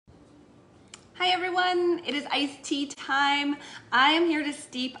Hi everyone, it is iced tea time. I am here to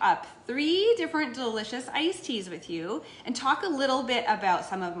steep up 3 different delicious iced teas with you and talk a little bit about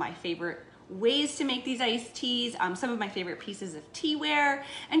some of my favorite ways to make these iced teas, some of my favorite pieces of teaware,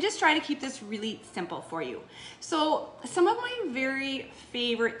 and just try to keep this really simple for you. So some of my very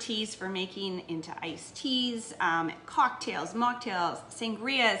favorite teas for making into iced teas, cocktails, mocktails,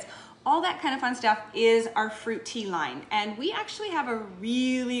 sangrias, all that kind of fun stuff is our fruit tea line. And we actually have a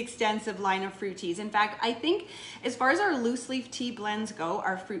really extensive line of fruit teas. In fact, I think as far as our loose leaf tea blends go,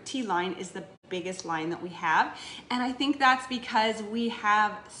 our fruit tea line is the biggest line that we have. And I think that's because we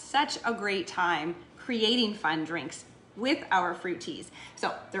have such a great time creating fun drinks with our fruit teas.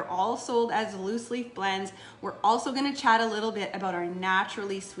 So they're all sold as loose leaf blends. We're also going to chat a little bit about our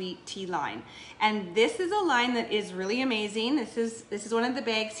naturally sweet tea line. And this is a line that is really amazing. This is one of the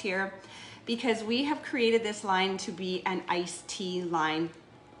bags here because we have created this line to be an iced tea line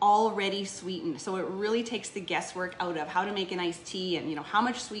already sweetened. So it really takes the guesswork out of how to make an iced tea and how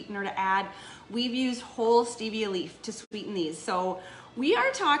much sweetener to add. We've used whole stevia leaf to sweeten these. So we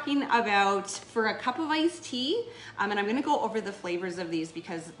are talking about, for a cup of iced tea, and I'm gonna go over the flavors of these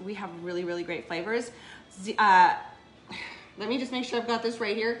because we have really, really great flavors. Let me just make sure I've got this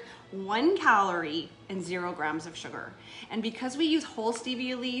right here. 1 calorie and 0 grams of sugar. And because we use whole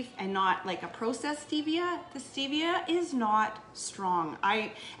stevia leaf and not like a processed stevia, the stevia is not strong.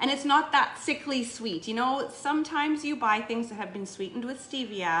 And it's not that sickly sweet. Sometimes you buy things that have been sweetened with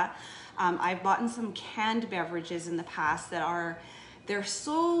stevia. I've bought in some canned beverages in the past that they're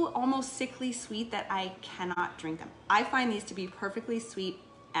so almost sickly sweet that I cannot drink them. I find these to be perfectly sweet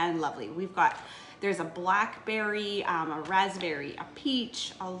and lovely. There's a blackberry, a raspberry, a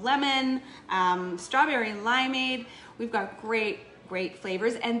peach, a lemon, strawberry and limeade. We've got great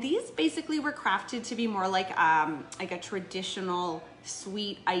flavors. And these basically were crafted to be more like a traditional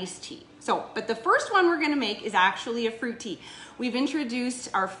sweet iced tea. But the first one we're gonna make is actually a fruit tea. We've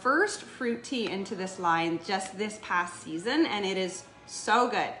introduced our first fruit tea into this line just this past season, and it is so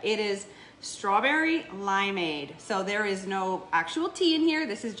good. It is strawberry limeade. So there is no actual tea in here.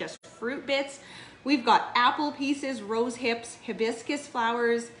 This is just fruit bits. We've got apple pieces, rose hips, hibiscus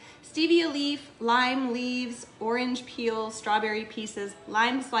flowers, stevia leaf, lime leaves, orange peel, strawberry pieces,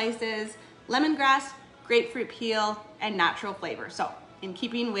 lime slices, lemongrass, grapefruit peel, and natural flavor. So in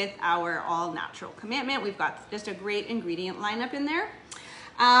keeping with our all natural commitment, we've got just a great ingredient lineup in there.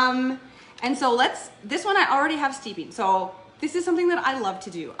 And so this one I already have steeping. So this is something that I love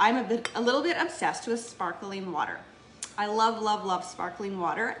to do. I'm a little bit obsessed with sparkling water. I love, love, love sparkling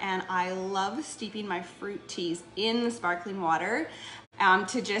water, and I love steeping my fruit teas in the sparkling water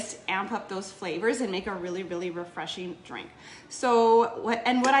to just amp up those flavors and make a really, really refreshing drink. So what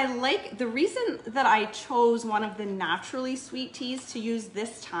I like, the reason that I chose one of the naturally sweet teas to use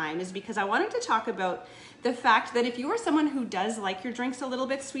this time is because I wanted to talk about the fact that if you are someone who does like your drinks a little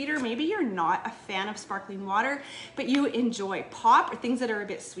bit sweeter, maybe you're not a fan of sparkling water, but you enjoy pop or things that are a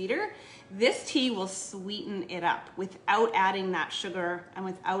bit sweeter, this tea will sweeten it up without adding that sugar and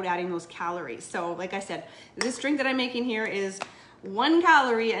without adding those calories. So like I said, this drink that I'm making here is 1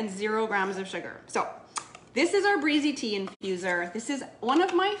 calorie and 0 grams of sugar. So this is our Breezy Tea Infuser. This is one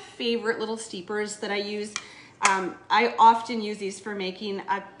of my favorite little steepers that I use. I often use these for making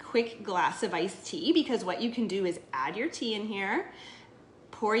a quick glass of iced tea because what you can do is add your tea in here,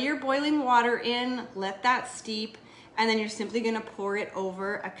 pour your boiling water in, let that steep, and then you're simply gonna pour it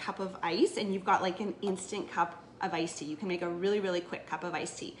over a cup of ice and you've got like an instant cup of iced tea. You can make a really, really quick cup of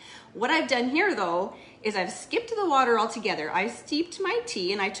iced tea. What I've done here though, is I've skipped the water altogether. I steeped my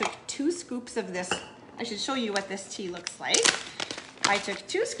tea and I took 2 scoops of this. I should show you what this tea looks like. I took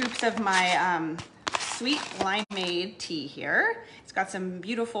 2 scoops of my sweet limeade tea here. It's got some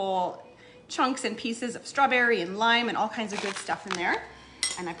beautiful chunks and pieces of strawberry and lime and all kinds of good stuff in there.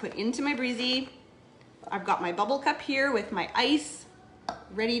 And I put into my Breezy. I've got my bubble cup here with my ice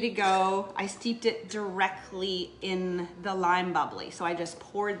ready to go. I steeped it directly in the lime bubbly. So I just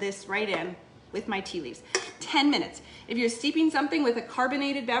poured this right in with my tea leaves. 10 minutes. If you're steeping something with a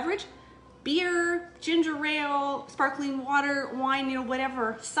carbonated beverage, beer, ginger ale, sparkling water, wine,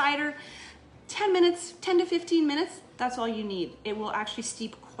 whatever, cider, 10 minutes, 10 to 15 minutes, that's all you need. It will actually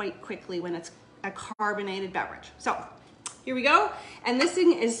steep quite quickly when it's a carbonated beverage. So here we go. And this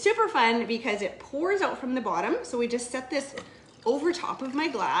thing is super fun because it pours out from the bottom. So we just set this over top of my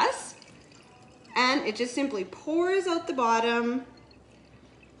glass and it just simply pours out the bottom,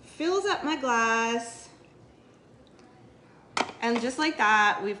 fills up my glass, and just like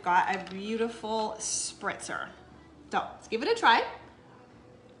that, we've got a beautiful spritzer. So let's give it a try.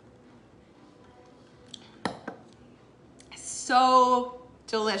 So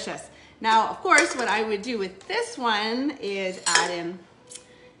delicious. Now, of course, what I would do with this one is add in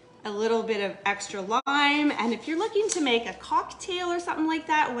a little bit of extra lime. And if you're looking to make a cocktail or something like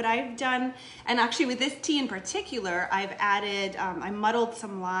that, what I've done, and actually with this tea in particular, I've added, I muddled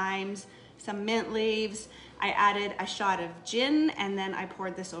some limes, some mint leaves, I added a shot of gin, and then I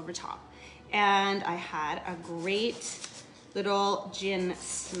poured this over top. And I had a great little gin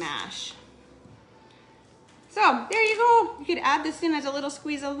smash. So there you go. You could add this in as a little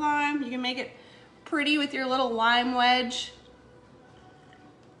squeeze of lime. You can make it pretty with your little lime wedge.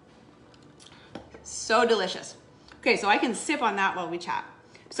 So delicious. Okay, so I can sip on that while we chat.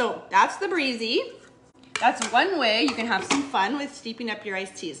 So that's the breezy. That's one way you can have some fun with steeping up your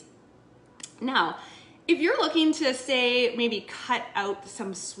iced teas. Now, if you're looking to, say, maybe cut out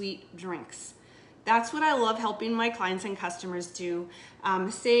some sweet drinks, that's what I love helping my clients and customers do.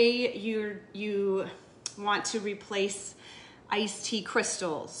 Say you want to replace iced tea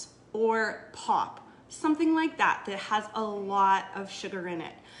crystals or pop, something like that that has a lot of sugar in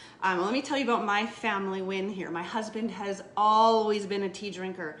it. Let me tell you about my family win here. My husband has always been a tea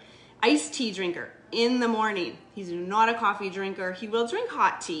drinker, iced tea drinker in the morning. He's not a coffee drinker. He will drink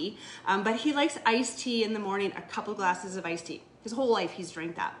hot tea, but he likes iced tea in the morning, a couple glasses of iced tea. His whole life he's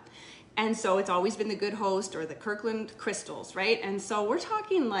drank that. And so it's always been the Good Host or the Kirkland Crystals, right? And so we're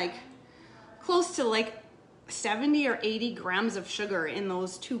talking like close to like 70 or 80 grams of sugar in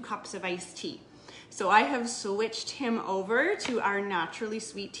those 2 cups of iced tea. So I have switched him over to our naturally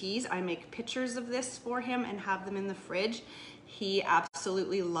sweet teas. I make pictures of this for him and have them in the fridge. He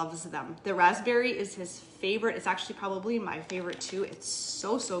absolutely loves them. The raspberry is his favorite. It's actually probably my favorite too. It's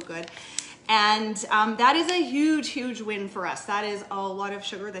so, so good. And that is a huge, huge win for us. That is a lot of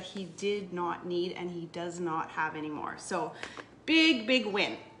sugar that he did not need and he does not have anymore. So big, big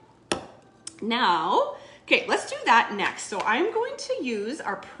win. Now, okay, let's do that next. So I'm going to use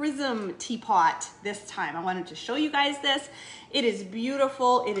our Prism teapot this time. I wanted to show you guys this. It is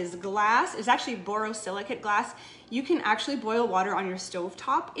beautiful. It is glass. It's actually borosilicate glass. You can actually boil water on your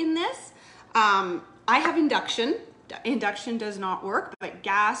stovetop in this. I have induction. Induction does not work, but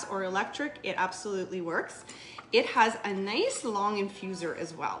gas or electric, it absolutely works. It has a nice long infuser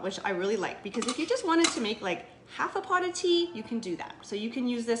as well, which I really like, because if you just wanted to make like half a pot of tea, you can do that. So you can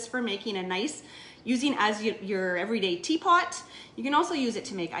use this for making a nice, using as your everyday teapot. You can also use it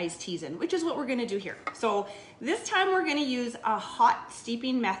to make iced teas in, which is what we're gonna do here. So this time we're gonna use a hot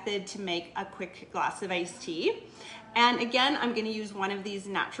steeping method to make a quick glass of iced tea. And again, I'm gonna use one of these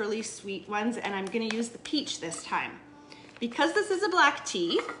naturally sweet ones, and I'm gonna use the peach this time. Because this is a black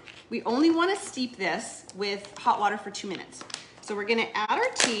tea, we only wanna steep this with hot water for 2 minutes. So we're gonna add our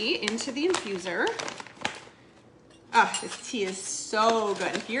tea into the infuser. Oh, this tea is so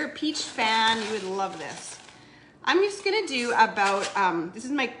good. If you're a peach fan, you would love this. I'm just gonna do about, this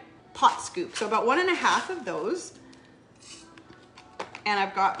is my pot scoop, so about 1.5 of those. And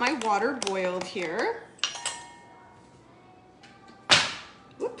I've got my water boiled here.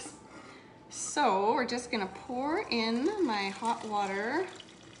 Whoops. So we're just gonna pour in my hot water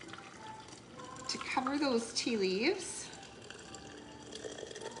to cover those tea leaves.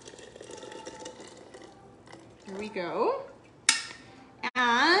 Here we go.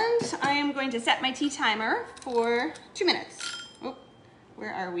 And I am going to set my tea timer for 2 minutes. Oh,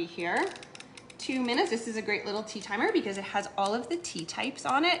 where are we here? 2 minutes. This is a great little tea timer because it has all of the tea types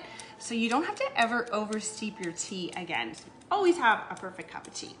on it. So you don't have to ever oversteep your tea again. So always have a perfect cup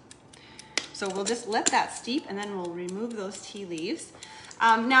of tea. So we'll just let that steep and then we'll remove those tea leaves.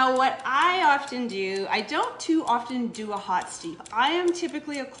 Now what I often do, I don't too often do a hot steep. I am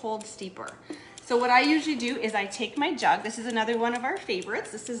typically a cold steeper. So what I usually do is I take my jug. This is another one of our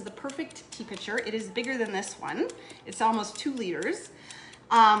favorites. This is the Perfect Tea Pitcher. It is bigger than this one. It's almost 2 liters.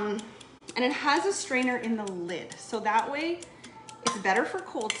 And it has a strainer in the lid. So that way it's better for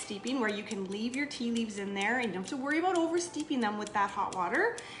cold steeping, where you can leave your tea leaves in there and you don't have to worry about over steeping them with that hot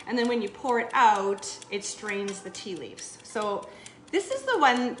water. And then when you pour it out, it strains the tea leaves. So this is the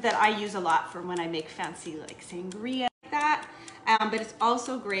one that I use a lot for when I make fancy like sangria like that. But it's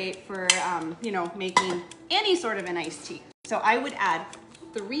also great for, you know, making any sort of an iced tea. So I would add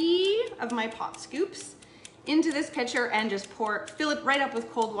 3 of my pot scoops into this pitcher and just fill it right up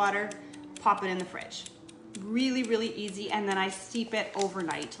with cold water, pop it in the fridge. Really, really easy. And then I steep it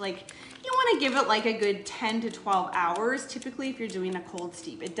overnight. Like, you want to give it like a good 10 to 12 hours, typically if you're doing a cold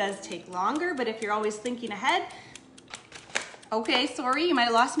steep. It does take longer, but if you're always thinking ahead, okay, sorry, you might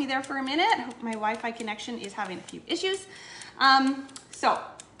have lost me there for a minute. Hope my Wi-Fi connection is having a few issues. So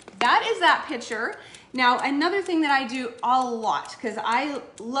that is that pitcher. Now, another thing that I do a lot, because I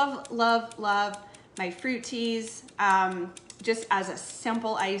love, love, love my fruit teas. just as a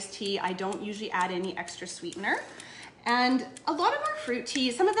simple iced tea. I don't usually add any extra sweetener. And a lot of our fruit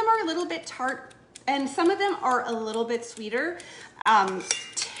teas, some of them are a little bit tart and some of them are a little bit sweeter.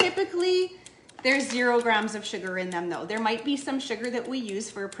 Typically, there's 0 grams of sugar in them though. There might be some sugar that we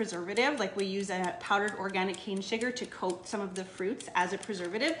use for a preservative, like we use a powdered organic cane sugar to coat some of the fruits as a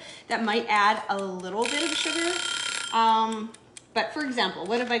preservative. That might add a little bit of sugar. But for example,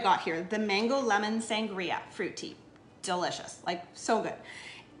 what have I got here? The mango lemon sangria fruit tea. Delicious, like so good.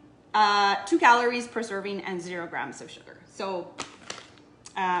 2 calories per serving and 0 grams of sugar. So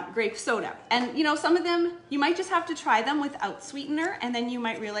grape soda. And you know, some of them, you might just have to try them without sweetener, and then you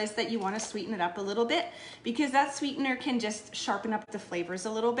might realize that you want to sweeten it up a little bit because that sweetener can just sharpen up the flavors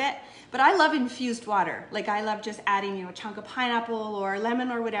a little bit. But I love infused water. Like I love just adding, you know, a chunk of pineapple or lemon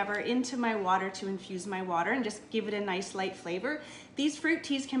or whatever into my water to infuse my water and just give it a nice light flavor. These fruit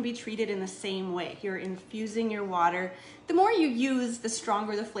teas can be treated in the same way. You're infusing your water. The more you use, the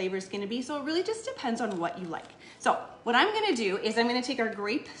stronger the flavor is going to be. So it really just depends on what you like. So what I'm going to do is I'm going to take our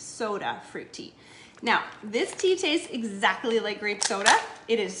grape soda fruit tea. Now, this tea tastes exactly like grape soda.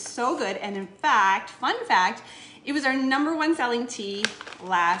 It is so good. And in fact, fun fact, it was our #1 selling tea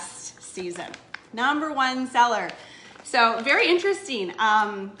last season. #1 seller. So very interesting.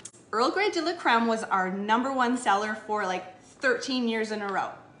 Earl Grey de la Creme was our #1 seller for like 13 years in a row,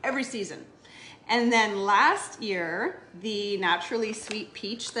 every season. And then last year, the naturally sweet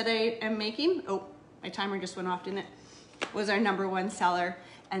peach that I am making, oh, my timer just went off, didn't it? Was our #1 seller.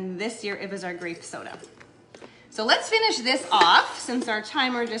 And this year it was our grape soda. So let's finish this off since our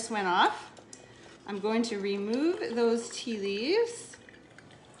timer just went off. I'm going to remove those tea leaves.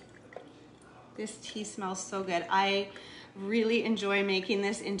 This tea smells so good. I really enjoy making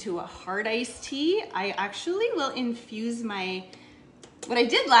this into a hard iced tea. I actually will infuse what I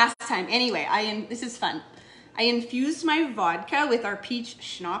did last time anyway, this is fun. I infused my vodka with our peach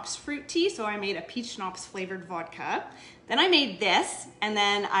schnapps fruit tea. So I made a peach schnapps flavored vodka. Then I made this, and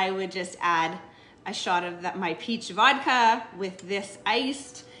then I would just add a shot of my peach vodka with this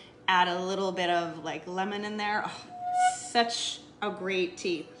iced, add a little bit of like lemon in there. Oh, such a great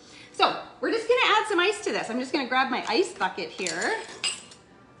tea. So we're just gonna add some ice to this. I'm just gonna grab my ice bucket here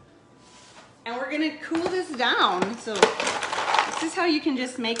and we're gonna cool this down. So this is how you can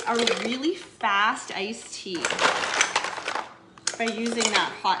just make a really fast iced tea by using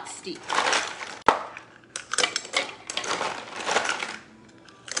that hot steep.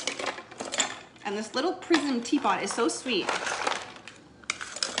 And this little prism teapot is so sweet.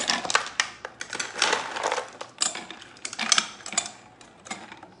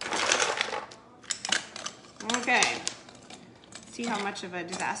 Okay, see how much of a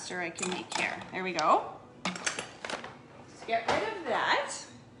disaster I can make here. There we go. Let's get rid of that.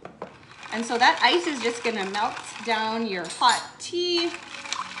 And so that ice is just gonna melt down your hot tea.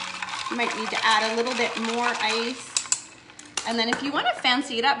 You might need to add a little bit more ice. And then if you want to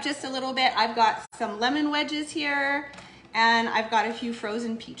fancy it up just a little bit, I've got some lemon wedges here, and I've got a few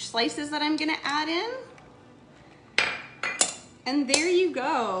frozen peach slices that I'm gonna add in. And there you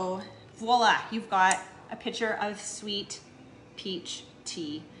go. Voila, you've got a pitcher of sweet peach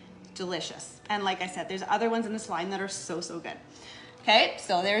tea. Delicious. And like I said, there's other ones in this line that are so, so good. Okay,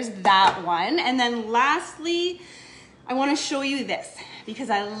 so there's that one. And then lastly, I want to show you this because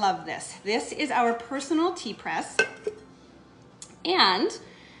I love this. This is our personal tea press. And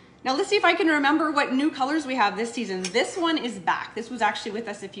now let's see if I can remember what new colors we have this season. This one is back. This was actually with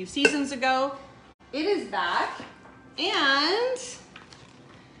us a few seasons ago. It is back. And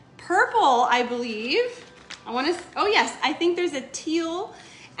purple, I believe. Oh yes, I think there's a teal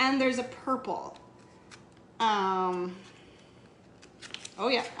and there's a purple. Oh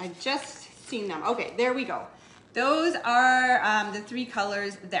yeah, I just seen them. Okay, there we go. Those are the 3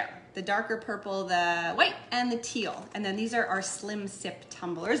 colors there. The darker purple, the white, and the teal. And then these are our slim sip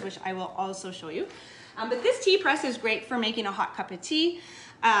tumblers, which I will also show you. But this tea press is great for making a hot cup of tea.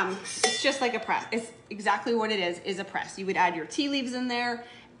 It's just like a press. It's exactly what it is a press. You would add your tea leaves in there,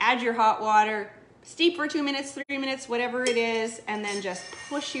 add your hot water, steep for 2 minutes, 3 minutes, whatever it is, and then just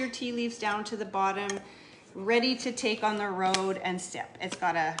push your tea leaves down to the bottom, ready to take on the road and sip. It's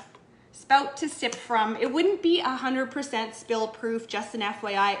got a spout to sip from. It wouldn't be 100% spill proof, just an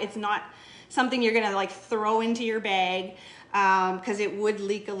FYI. It's not something you're gonna like throw into your bag because it would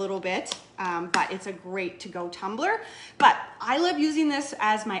leak a little bit, but it's a great to go tumbler. But I love using this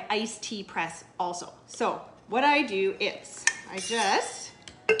as my iced tea press also. So what I do is I just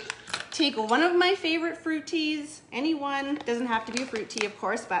take one of my favorite fruit teas, any one, doesn't have to be a fruit tea of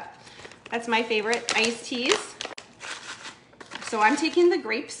course, but that's my favorite iced teas. So I'm taking the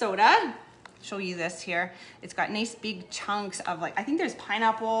grape soda show you this here. It's got nice big chunks of like, I think there's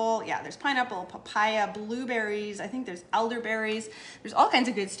pineapple. Yeah, there's pineapple, papaya, blueberries. I think there's elderberries. There's all kinds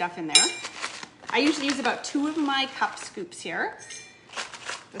of good stuff in there. I usually use about 2 of my cup scoops here.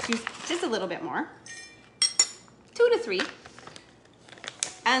 Let's use just a little bit more. 2 to 3.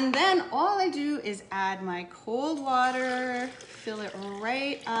 And then all I do is add my cold water, fill it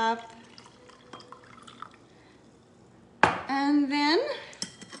right up. And then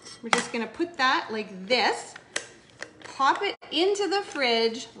we're just gonna put that like this, pop it into the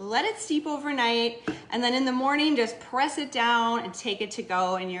fridge, let it steep overnight, and then in the morning, just press it down and take it to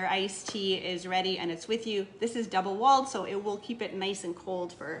go, and your iced tea is ready and it's with you. This is double walled, so it will keep it nice and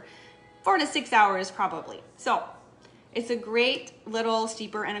cold for 4 to 6 hours probably. So it's a great little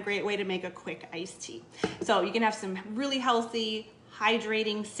steeper and a great way to make a quick iced tea. So you can have some really healthy,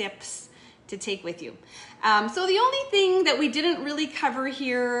 hydrating sips to take with you. So the only thing that we didn't really cover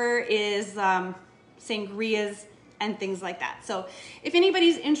here is sangrias and things like that. So if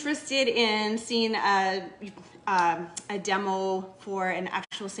anybody's interested in seeing a demo for an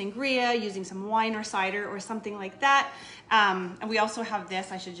actual sangria using some wine or cider or something like that, and we also have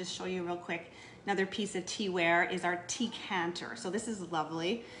this, I should just show you real quick. Another piece of teaware is our tea canter. So this is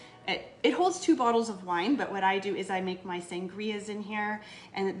lovely. It holds 2 bottles of wine, but what I do is I make my sangrias in here,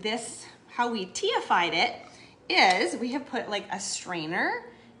 and this, how we teaified it is we have put like a strainer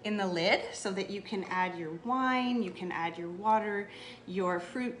in the lid so that you can add your wine, you can add your water, your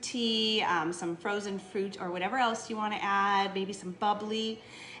fruit tea, some frozen fruit or whatever else you want to add, maybe some bubbly,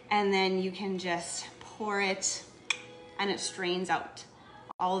 and then you can just pour it and it strains out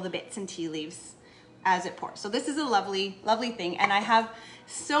all of the bits and tea leaves as it pours. So this is a lovely, lovely thing. And I have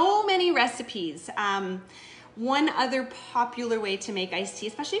so many recipes. One other popular way to make iced tea,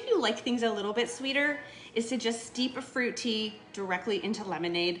 especially if you like things a little bit sweeter, is to just steep a fruit tea directly into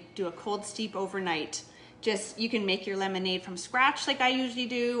lemonade. Do a cold steep overnight. You can make your lemonade from scratch like I usually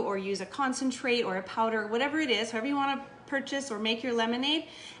do, or use a concentrate or a powder, whatever it is, however you want to purchase or make your lemonade.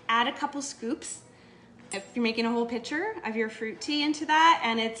 Add a couple scoops if you're making a whole pitcher of your fruit tea into that,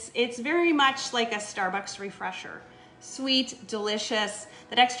 and it's very much like a Starbucks refresher. Sweet, delicious.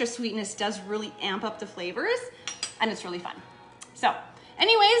 That extra sweetness does really amp up the flavors, and it's really fun. So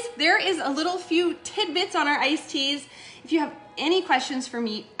anyways, there is a little few tidbits on our iced teas. If you have any questions for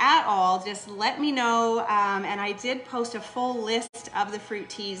me at all, just let me know. And I did post a full list of the fruit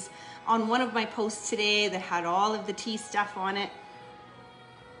teas on one of my posts today that had all of the tea stuff on it,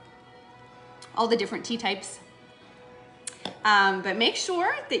 all the different tea types. But make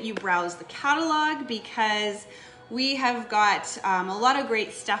sure that you browse the catalog, because we have got a lot of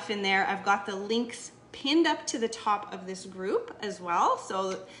great stuff in there. I've got the links pinned up to the top of this group as well.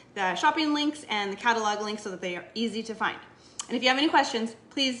 So the shopping links and the catalog links, so that they are easy to find. And if you have any questions,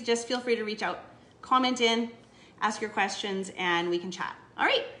 please just feel free to reach out, comment in, ask your questions, and we can chat. All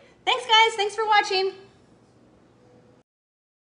right, thanks guys, thanks for watching.